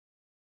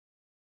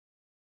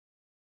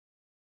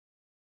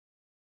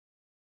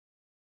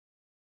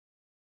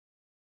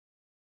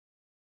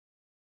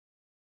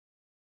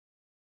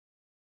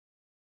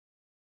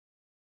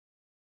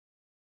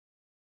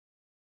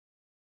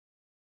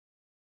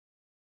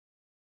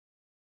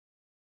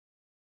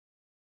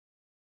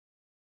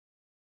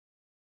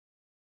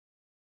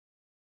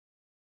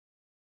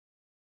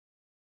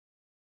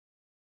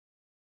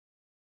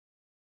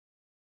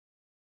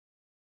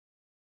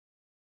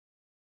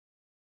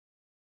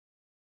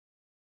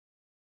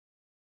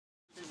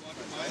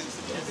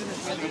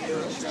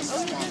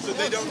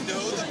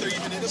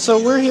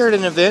So we're here at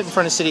an event in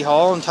front of City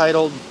Hall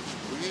entitled,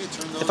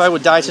 "If I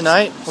Would Die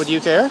Tonight, Would You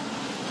Care?"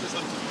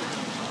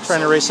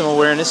 Trying to raise some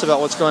awareness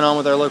about what's going on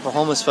with our local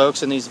homeless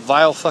folks and these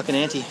vile fucking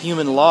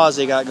anti-human laws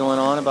they got going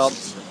on about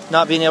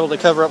not being able to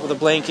cover up with a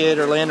blanket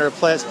or land or a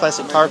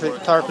plastic tarp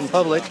in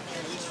public.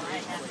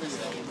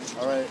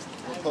 All right,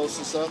 we'll post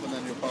this up and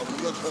then you'll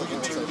probably look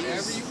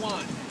whatever you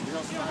want.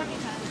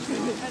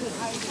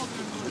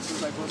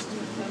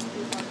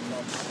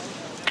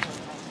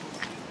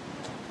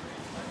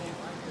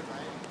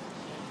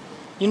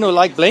 You know,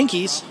 like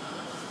blankies.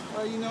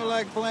 Well, you know,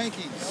 like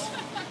blankies.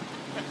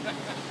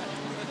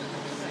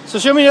 So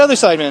show me the other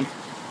side, man.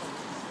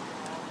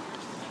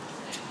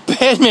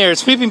 Bad mayor,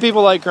 sweeping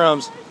people like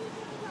crumbs.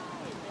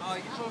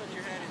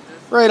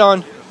 Right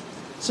on.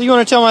 So you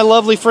want to tell my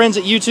lovely friends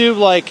at YouTube,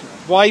 like,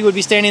 why you would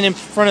be standing in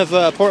front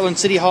of Portland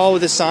City Hall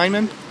with this sign,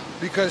 man?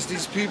 Because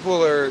these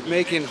people are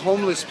making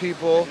homeless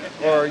people,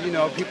 or, you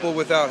know, people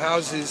without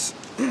houses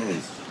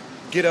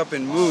get up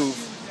and move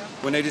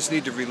when they just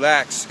need to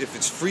relax. If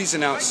it's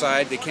freezing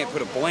outside, they can't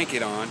put a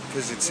blanket on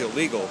because it's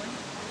illegal,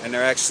 and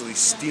they're actually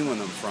stealing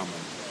them from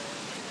them.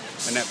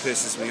 And that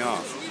pisses me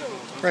off.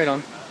 Right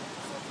on.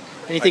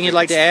 Anything you'd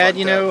like to add,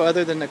 you know,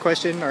 other than the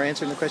question or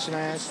answering the question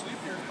I asked?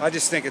 I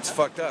just think it's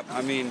fucked up.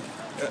 I mean,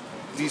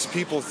 these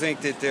people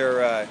think that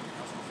they're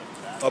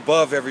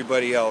above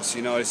everybody else.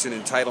 You know, it's an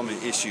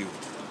entitlement issue.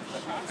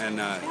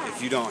 And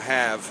if you don't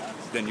have,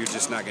 then you're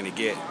just not going to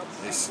get.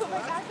 It's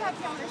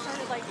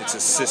a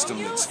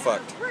system that's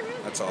fucked.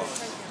 That's all.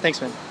 Thanks,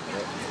 man.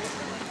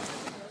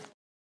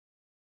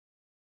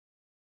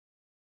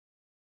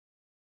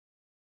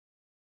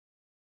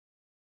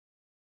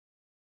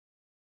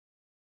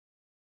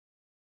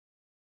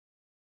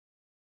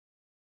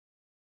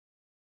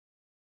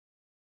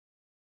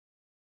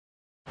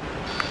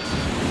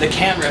 The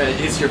camera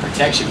is your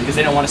protection because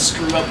they don't want to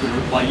screw up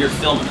while you're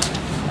filming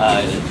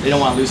them. They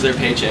don't want to lose their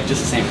paycheck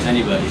just the same as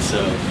anybody.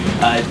 So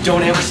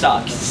don't ever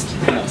stop. Just,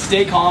 you know,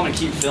 stay calm and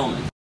keep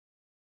filming.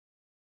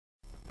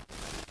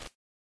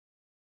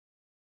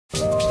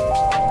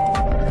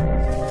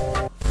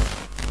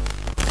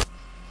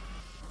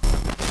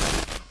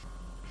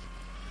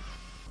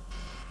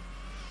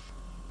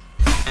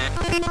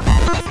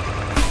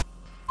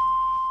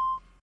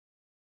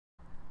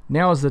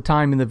 Now is the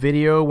time in the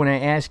video when I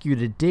ask you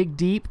to dig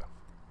deep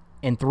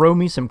and throw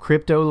me some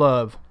crypto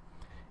love.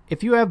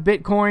 If you have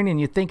Bitcoin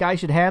and you think I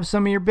should have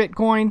some of your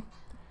Bitcoin,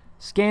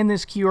 scan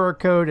this QR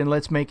code and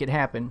let's make it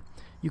happen.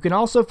 You can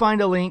also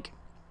find a link,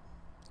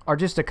 or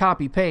just a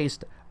copy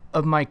paste,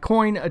 of my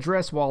coin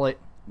address wallet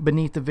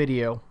beneath the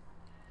video.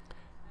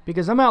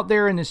 Because I'm out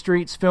there in the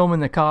streets filming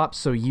the cops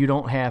so you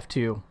don't have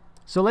to.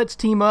 So let's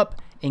team up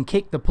and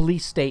kick the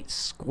police state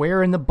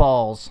square in the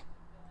balls.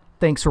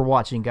 Thanks for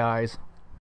watching, guys.